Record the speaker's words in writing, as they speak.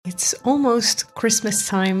it's almost Christmas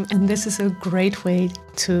time, and this is a great way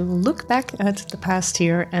to look back at the past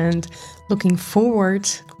year and looking forward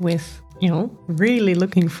really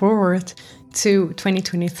looking forward to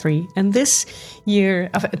 2023. And this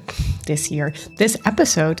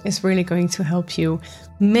episode is really going to help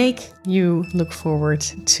make you look forward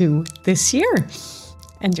to this year.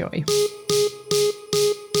 Enjoy.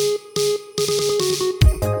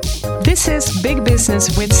 This is Big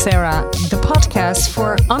Business with Sarah, the podcast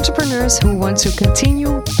for entrepreneurs who want to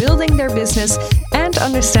continue building their business and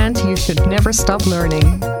understand you should never stop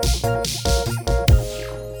learning.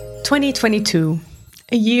 2022,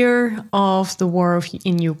 a year of the war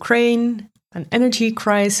in Ukraine, an energy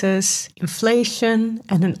crisis, inflation,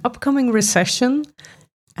 and an upcoming recession.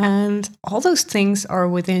 And all those things are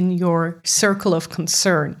within your circle of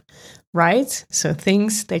concern, right? So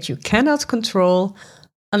things that you cannot control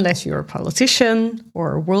unless you're a politician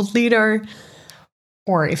or a world leader,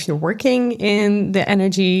 or if you're working in the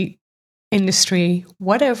energy industry,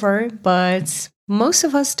 whatever. But most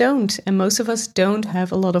of us don't, and most of us don't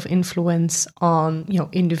have a lot of influence on,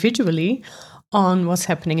 individually on what's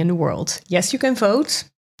happening in the world. Yes, you can vote.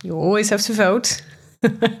 You always have to vote.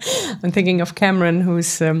 I'm thinking of Cameron,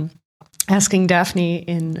 who's asking Daphne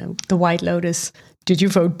in The White Lotus, "Did you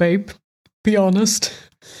vote, babe? Be honest."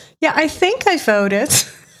 Yeah, I think I voted.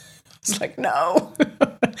 It's like, no.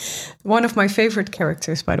 One of my favorite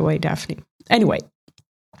characters, by the way, Daphne. Anyway,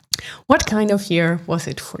 what kind of year was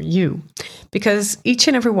it for you? Because each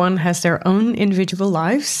and every one has their own individual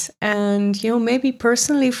lives. And, maybe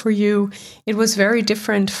personally for you, it was very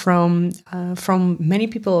different from many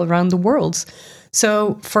people around the world.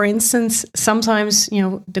 So, for instance, sometimes,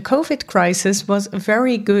 the COVID crisis was a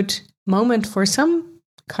very good moment for some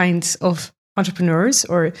kinds of entrepreneurs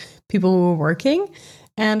or people who were working.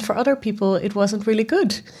 And for other people, it wasn't really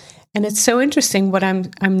good. And it's so interesting. What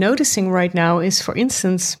I'm noticing right now is, for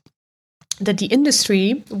instance, that the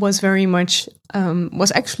industry was very much,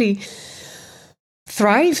 was actually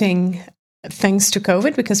thriving thanks to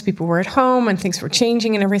COVID, because people were at home and things were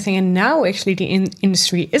changing and everything. And now actually the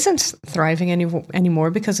industry isn't thriving anymore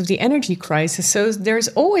because of the energy crisis. So there's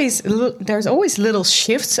always little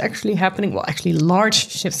shifts actually happening. Well, actually large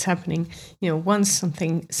shifts happening. Once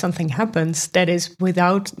something happens that is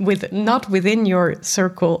not within your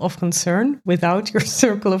circle of concern, without your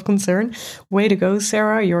circle of concern. Way to go,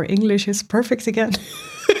 Sarah. Your English is perfect again.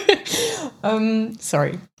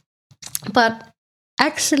 Sorry. But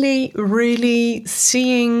actually really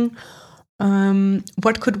seeing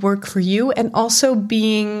what could work for you, and also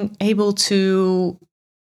being able to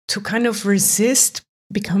kind of resist,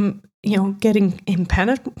 getting in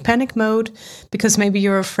panic mode, because maybe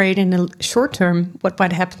you're afraid in the short term what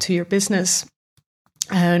might happen to your business.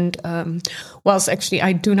 And whilst actually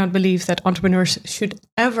I do not believe that entrepreneurs should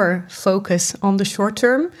ever focus on the short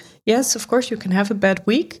term, yes, of course you can have a bad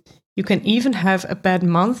week. You can even have a bad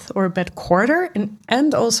month or a bad quarter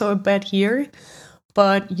and also a bad year,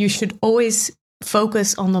 but you should always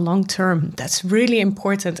focus on the long term. That's really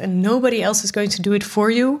important, and nobody else is going to do it for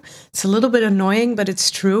you. It's a little bit annoying, but it's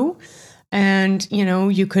true. And,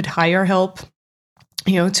 you could hire help,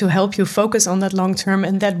 to help you focus on that long term,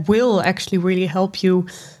 and that will actually really help you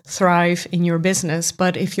thrive in your business.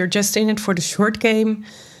 But if you're just in it for the short game,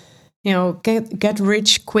 get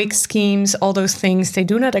rich quick schemes, all those things, they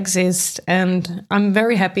do not exist. And I'm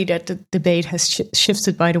very happy that the debate has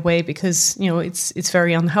shifted, by the way, because, it's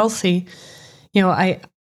very unhealthy.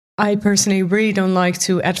 I personally really don't like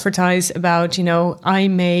to advertise about, I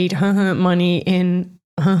made money in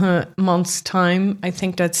months' time. I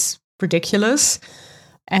think that's ridiculous.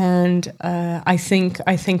 And I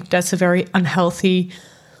think that's a very unhealthy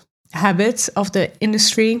habits of the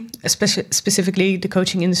industry, especially specifically the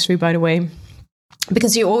coaching industry, by the way,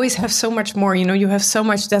 because you always have so much more, you have so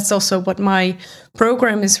much. That's also what my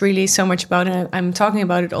program is really so much about. And I'm talking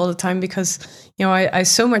about it all the time because, I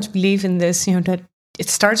so much believe in this, that it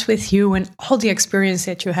starts with you and all the experience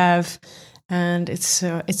that you have. And it's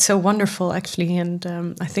so wonderful, actually. And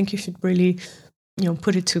I think you should really,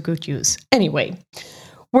 put it to good use. Anyway,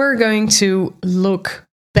 we're going to look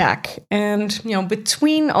back. And,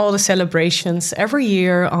 between all the celebrations every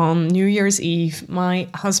year on New Year's Eve, my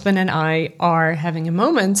husband and I are having a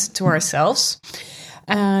moment to ourselves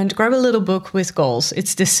and grab a little book with goals.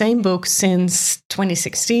 It's the same book since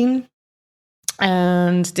 2016.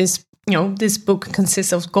 And this book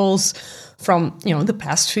consists of goals from, the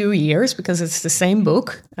past few years, because it's the same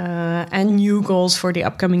book, and new goals for the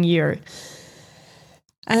upcoming year.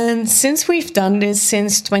 And since we've done this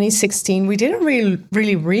since 2016, we didn't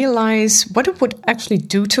really realize what it would actually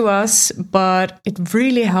do to us, but it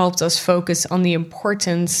really helped us focus on the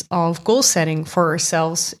importance of goal setting for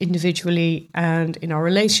ourselves individually and in our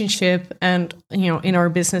relationship and, in our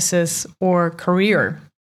businesses or career.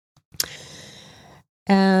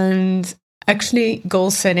 And actually, goal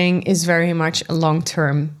setting is very much a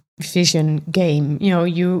long-term vision game.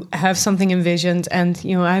 You have something envisioned, and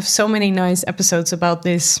I have so many nice episodes about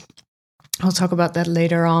this. I'll talk about that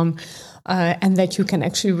later on, and that you can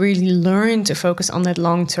actually really learn to focus on that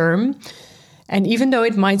long term. And even though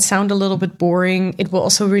it might sound a little bit boring, it will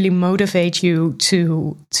also really motivate you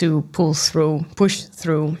to push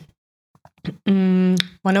through.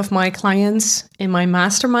 One of my clients in my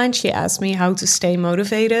mastermind, she asked me how to stay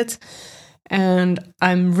motivated. And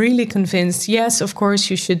I'm really convinced, yes, of course,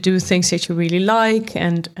 you should do things that you really like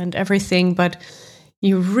and everything, but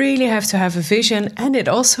you really have to have a vision, and it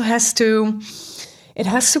also has to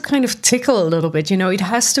kind of tickle a little bit. It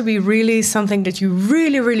has to be really something that you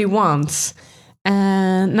really, really want,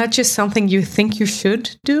 and not just something you think you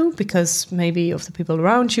should do because maybe of the people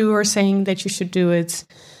around you are saying that you should do it.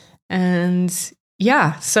 And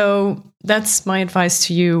yeah, so that's my advice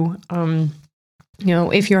to you.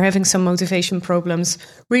 If you're having some motivation problems,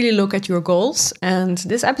 really look at your goals. And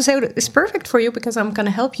this episode is perfect for you because I'm going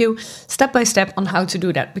to help you step by step on how to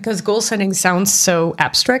do that. Because goal setting sounds so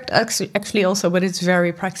abstract, actually also, but it's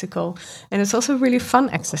very practical. And it's also a really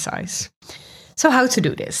fun exercise. So how to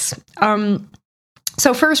do this?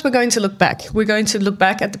 So first, we're going to look back. We're going to look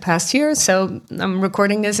back at the past year. So I'm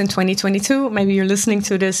recording this in 2022. Maybe you're listening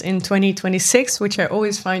to this in 2026, which I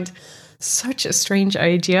always find such a strange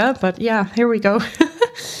idea, but yeah, here we go.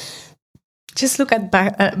 Just look at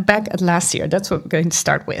back at last year. That's what we're going to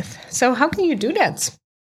start with. So how can you do that?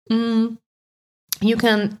 You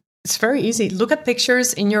can, it's very easy. Look at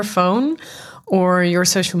pictures in your phone or your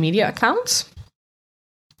social media accounts.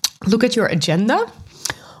 Look at your agenda,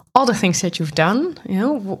 all the things that you've done.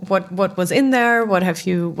 What was in there? What have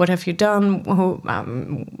you done?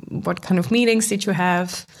 What kind of meetings did you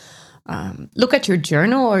have? Look at your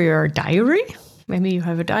journal or your diary. Maybe you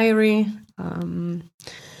have a diary.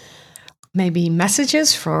 Maybe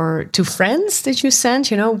messages to friends that you sent,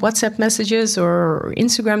 WhatsApp messages or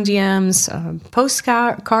Instagram DMs,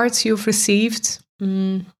 postcards you've received.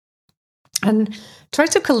 And try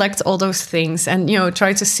to collect all those things and,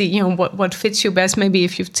 try to see, what fits you best. Maybe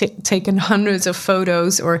if you've taken hundreds of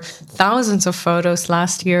photos or thousands of photos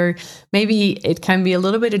last year, maybe it can be a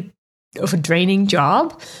little bit of a draining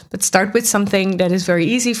job, but start with something that is very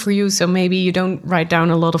easy for you. So maybe you don't write down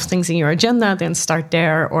a lot of things in your agenda, then start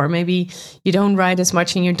there. Or maybe you don't write as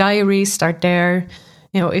much in your diary, start there.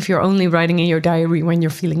 If you're only writing in your diary when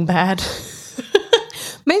you're feeling bad,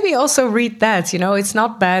 maybe also read that. It's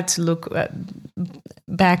not bad to look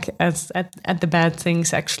back at the bad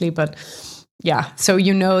things actually, but yeah. So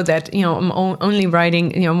that, I'm only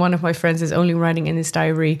writing, one of my friends is only writing in his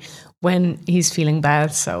diary when he's feeling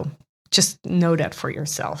bad. So just know that for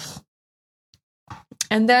yourself.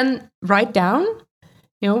 And then write down,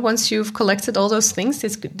 once you've collected all those things,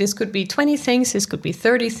 this could be 20 things, this could be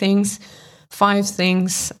 30 things, 5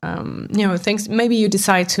 things, things. Maybe you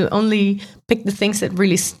decide to only pick the things that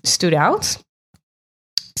really stood out.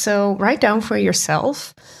 So write down for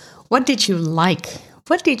yourself, what did you like?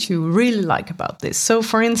 What did you really like about this? So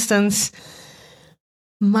for instance,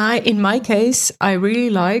 in my case, I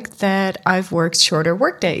really like that I've worked shorter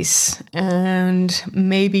work days, and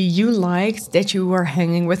maybe you liked that you were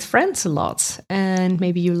hanging with friends a lot, and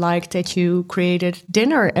maybe you liked that you created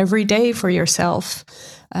dinner every day for yourself,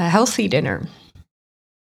 a healthy dinner.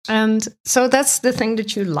 And so that's the thing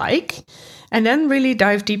that you like. And then really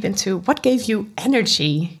dive deep into what gave you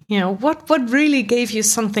energy. What really gave you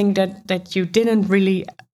something that you didn't really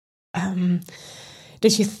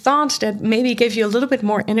that you thought that maybe gave you a little bit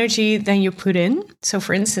more energy than you put in. So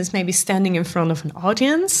for instance, maybe standing in front of an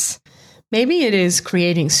audience. Maybe it is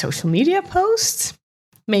creating social media posts.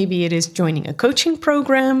 Maybe it is joining a coaching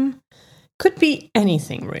program. Could be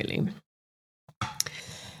anything really.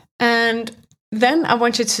 And then I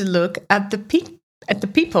want you to look at the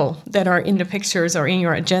people that are in the pictures or in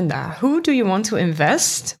your agenda. Who do you want to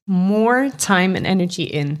invest more time and energy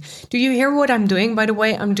in? Do you hear what I'm doing? By the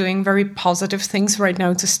way, I'm doing very positive things right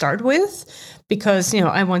now to start with, because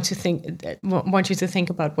I want you to think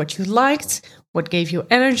about what you liked, what gave you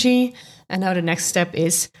energy, and now the next step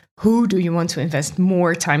is, who do you want to invest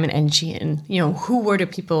more time and energy in? Who were the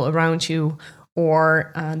people around you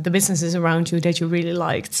or the businesses around you that you really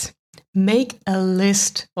liked? Make a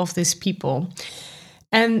list of these people.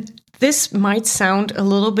 And this might sound a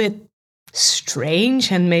little bit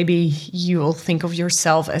strange, and maybe you'll think of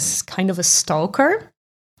yourself as kind of a stalker.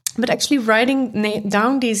 But actually writing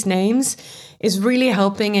down these names is really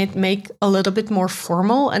helping it make a little bit more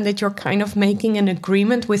formal, and that you're kind of making an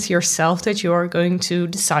agreement with yourself that you are going to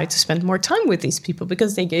decide to spend more time with these people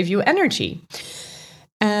because they gave you energy.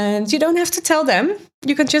 And you don't have to tell them.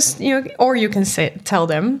 You can just, or you can tell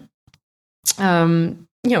them.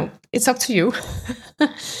 It's up to you.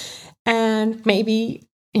 And maybe,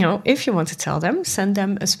 if you want to tell them, send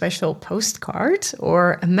them a special postcard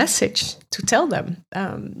or a message to tell them.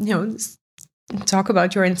 Talk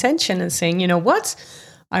about your intention and saying, you know what,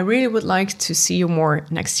 I really would like to see you more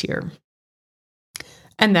next year.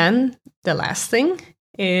 And then the last thing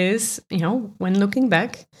is, when looking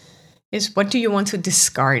back, is what do you want to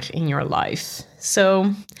discard in your life?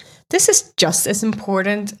 So this is just as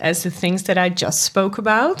important as the things that I just spoke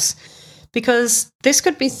about, because this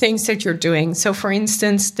could be things that you're doing. So for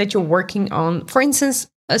instance, that you're working on, for instance,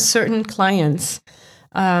 a certain client,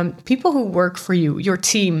 people who work for you, your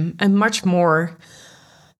team, and much more.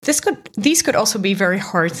 These could also be very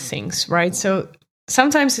hard things, right? So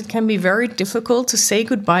sometimes it can be very difficult to say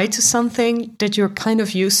goodbye to something that you're kind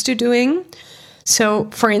of used to doing. So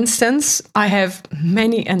for instance, I have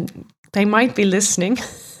many, and they might be listening.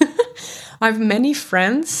 I have many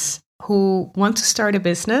friends who want to start a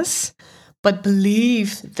business, but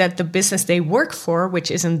believe that the business they work for, which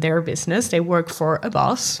isn't their business, they work for a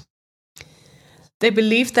boss. They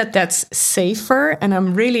believe that that's safer. And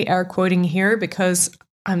I'm really air quoting here because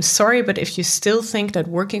I'm sorry, but if you still think that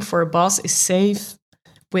working for a boss is safe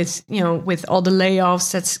with all the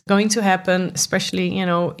layoffs that's going to happen, especially,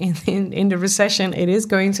 in the recession, it is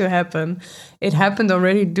going to happen. It happened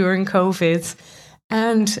already during COVID.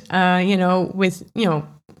 And,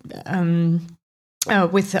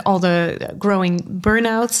 with all the growing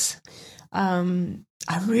burnouts,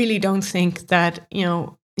 I really don't think that,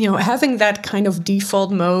 having that kind of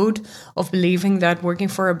default mode of believing that working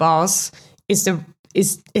for a boss is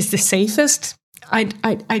the safest.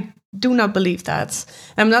 I do not believe that.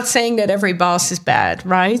 I'm not saying that every boss is bad,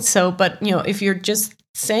 right? So, but if you're just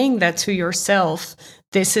saying that to yourself,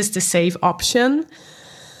 this is the safe option,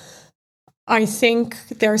 I think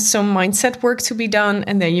there's some mindset work to be done,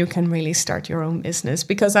 and then you can really start your own business.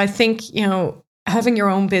 Because I think, having your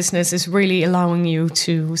own business is really allowing you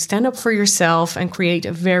to stand up for yourself and create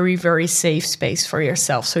a very, very safe space for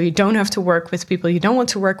yourself. So you don't have to work with people you don't want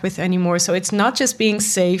to work with anymore. So it's not just being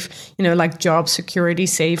safe, like job security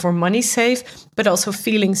safe or money safe, but also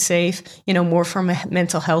feeling safe, more from a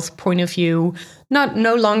mental health point of view,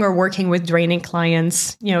 no longer working with draining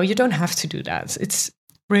clients. You don't have to do that. It's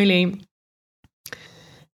really...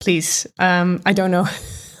 Please, I don't know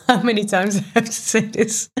how many times I have to say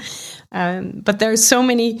this, but there are so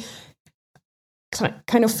many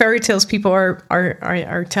kind of fairy tales people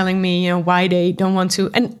are telling me, why they don't want to.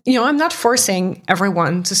 And, I'm not forcing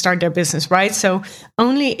everyone to start their business, right? So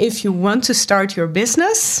only if you want to start your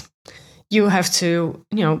business, you have to,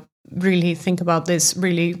 really think about this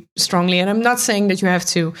really strongly. And I'm not saying that you have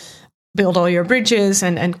to build all your bridges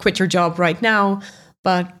and quit your job right now,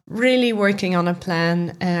 but really working on a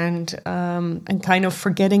plan and kind of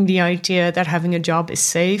forgetting the idea that having a job is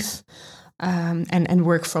safe, and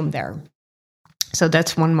work from there. So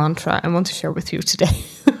that's one mantra I want to share with you today.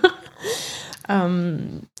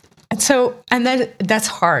 And that's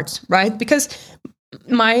hard, right? Because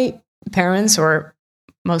my parents, or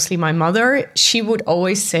mostly my mother, she would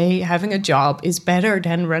always say having a job is better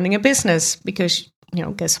than running a business, because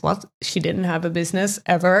guess what? She didn't have a business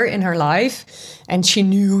ever in her life. And she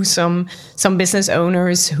knew some business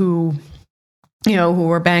owners who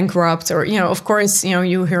were bankrupt, or, of course,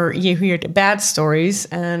 you hear the bad stories.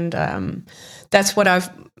 And that's what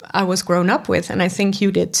I was grown up with. And I think you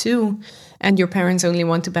did too. And your parents only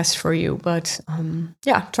want the best for you. But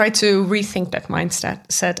try to rethink that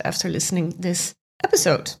mindset after listening this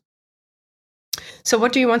episode. So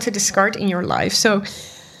what do you want to discard in your life? So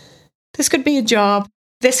this could be a job.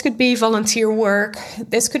 This could be volunteer work.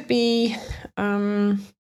 This could be,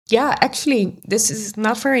 actually, this is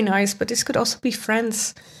not very nice, but this could also be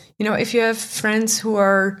friends. If you have friends who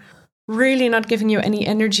are really not giving you any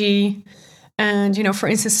energy, and, for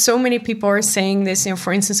instance, so many people are saying this,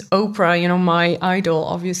 for instance, Oprah, my idol,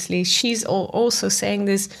 obviously, she's also saying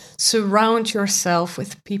this: surround yourself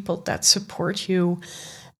with people that support you.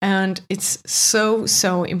 And it's so,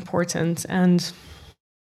 so important. And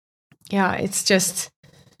it's just,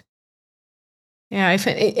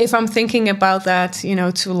 if I'm thinking about that,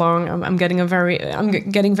 too long, I'm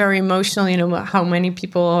getting very emotional, how many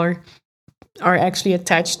people are actually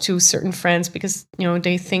attached to certain friends because,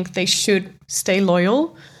 they think they should stay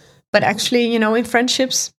loyal. But actually, in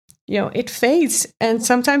friendships, it fades, and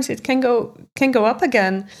sometimes it can go up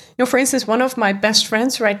again. For instance, one of my best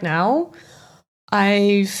friends right now,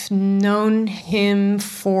 I've known him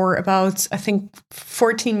for about, I think,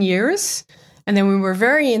 14 years. And then we were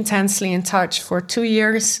very intensely in touch for 2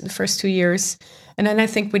 years, the first 2 years. And then I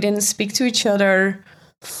think we didn't speak to each other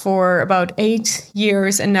for about 8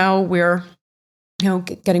 years. And now we're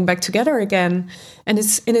getting back together again, and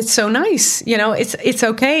it's so nice. It's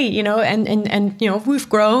okay. And we've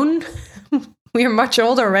grown. We are much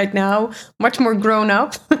older right now, much more grown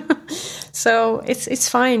up. So it's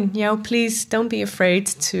fine. Please don't be afraid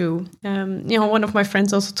to. One of my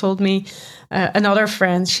friends also told me, another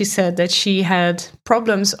friend, she said that she had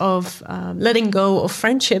problems of letting go of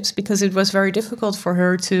friendships because it was very difficult for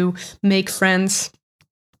her to make friends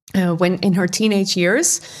when in her teenage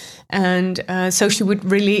years. And so she would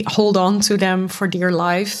really hold on to them for dear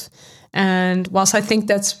life. And whilst I think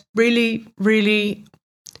that's really, really,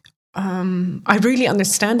 I really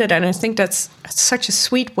understand it. And I think that's such a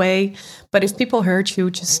sweet way. But if people hurt you,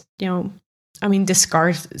 just,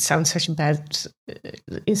 discard sounds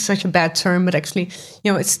is such a bad term. But actually,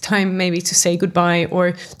 it's time maybe to say goodbye,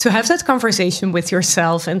 or to have that conversation with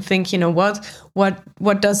yourself and think,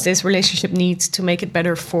 what does this relationship need to make it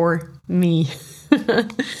better for me?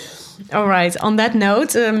 All right. On that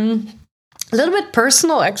note, a little bit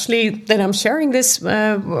personal, actually, that I'm sharing this.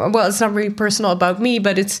 Well, it's not really personal about me,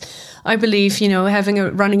 but I believe,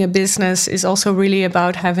 running a business is also really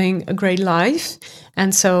about having a great life.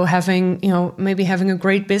 And so maybe having a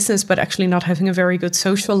great business, but actually not having a very good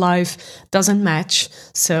social life doesn't match.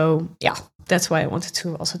 So yeah, that's why I wanted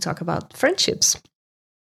to also talk about friendships.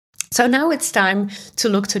 So now it's time to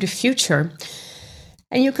look to the future.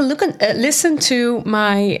 And you can listen to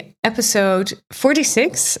my episode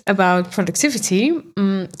 46 about productivity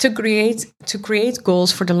to create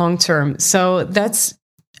goals for the long term. So that's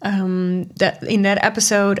that in that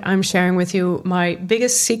episode, I'm sharing with you my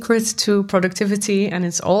biggest secret to productivity, and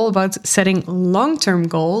it's all about setting long-term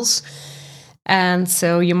goals. And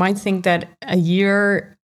so you might think that a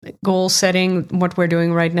year goal setting, what we're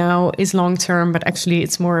doing right now, is long-term, but actually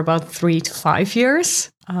it's more about 3 to 5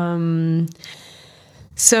 years.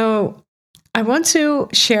 So I want to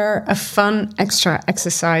share a fun extra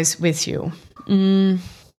exercise with you.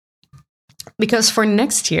 Because for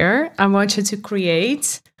next year, I want you to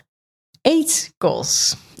create 8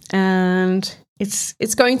 goals. And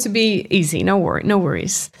it's going to be easy, no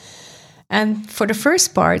worries. And for the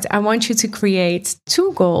first part, I want you to create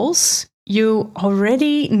 2 goals you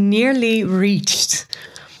already nearly reached.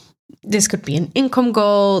 This could be an income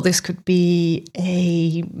goal. This could be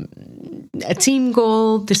a team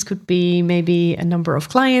goal. This could be maybe a number of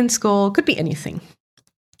clients goal. Could be anything.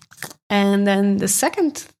 And then the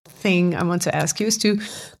second thing I want to ask you is to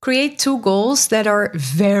create 2 goals that are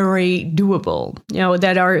very doable.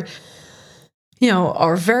 That are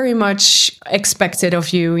very much expected of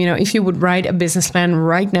you. If you would write a business plan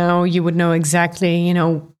right now, you would know exactly,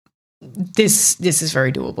 this is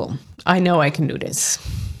very doable. I know I can do this.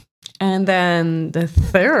 And then the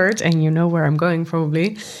third, and you know where I'm going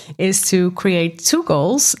probably, is to create 2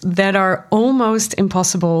 goals that are almost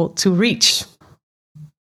impossible to reach.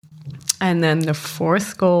 And then the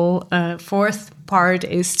fourth part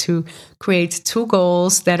is to create 2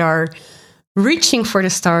 goals that are reaching for the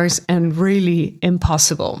stars and really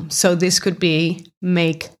impossible. So this could be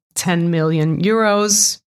make 10 million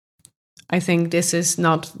euros. I think this is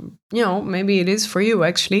not, maybe it is for you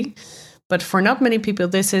actually. But for not many people,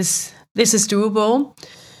 this is doable.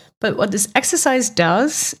 But what this exercise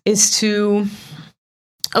does is to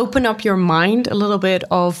open up your mind a little bit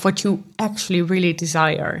of what you actually really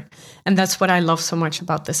desire. And that's what I love so much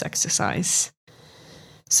about this exercise.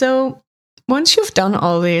 So once you've done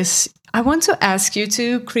all this, I want to ask you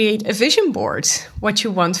to create a vision board, what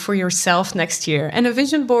you want for yourself next year. And a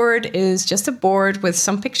vision board is just a board with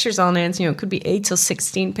some pictures on it. It could be 8 to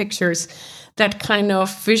 16 pictures that kind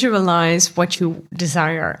of visualize what you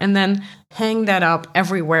desire, and then hang that up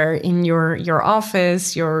everywhere in your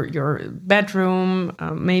office, your bedroom,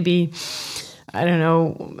 maybe, I don't know,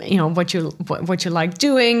 what you like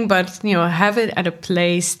doing, but have it at a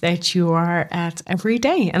place that you are at every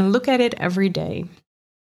day and look at it every day.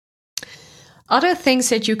 Other things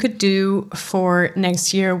that you could do for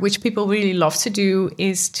next year, which people really love to do,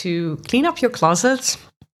 is to clean up your closet,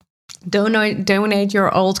 donate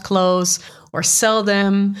your old clothes or sell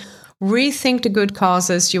them, rethink the good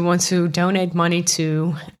causes you want to donate money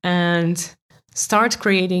to, and start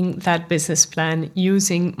creating that business plan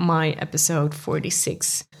using my episode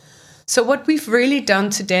 46. So what we've really done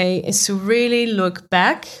today is to really look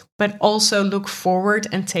back, but also look forward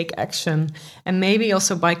and take action. And maybe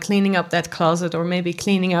also by cleaning up that closet, or maybe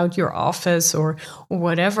cleaning out your office, or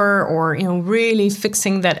whatever, or really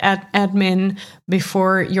fixing that admin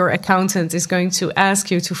before your accountant is going to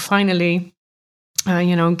ask you to finally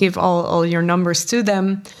give all your numbers to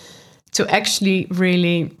them, to actually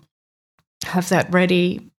really have that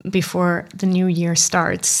ready before the new year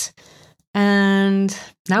starts. And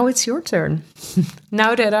now it's your turn.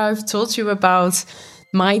 Now that I've told you about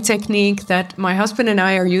my technique that my husband and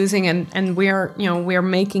I are using, and we are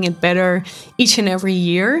making it better each and every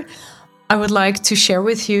year, I would like to share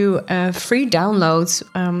with you a free download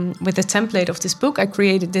with a template of this book. I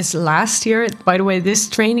created this last year. By the way, this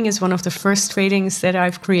training is one of the first trainings that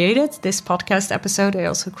I've created. This podcast episode, I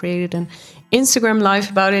also created an Instagram live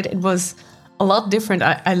about it. It was a lot different.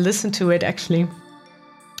 I listened to it actually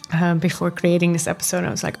before creating this episode. I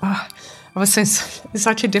was like, I was in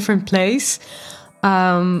such a different place.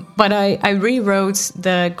 But I rewrote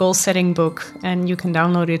the goal setting book, and you can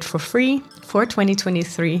download it for free for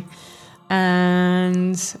 2023.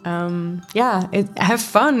 And have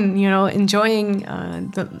fun, enjoying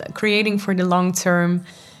creating for the long term,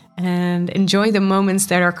 and enjoy the moments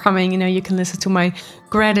that are coming. You can listen to my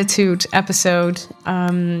gratitude episode,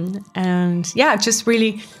 just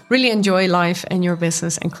really, really enjoy life and your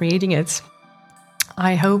business and creating it.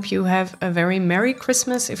 I hope you have a very Merry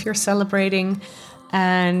Christmas if you're celebrating,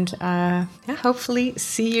 and hopefully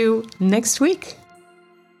see you next week.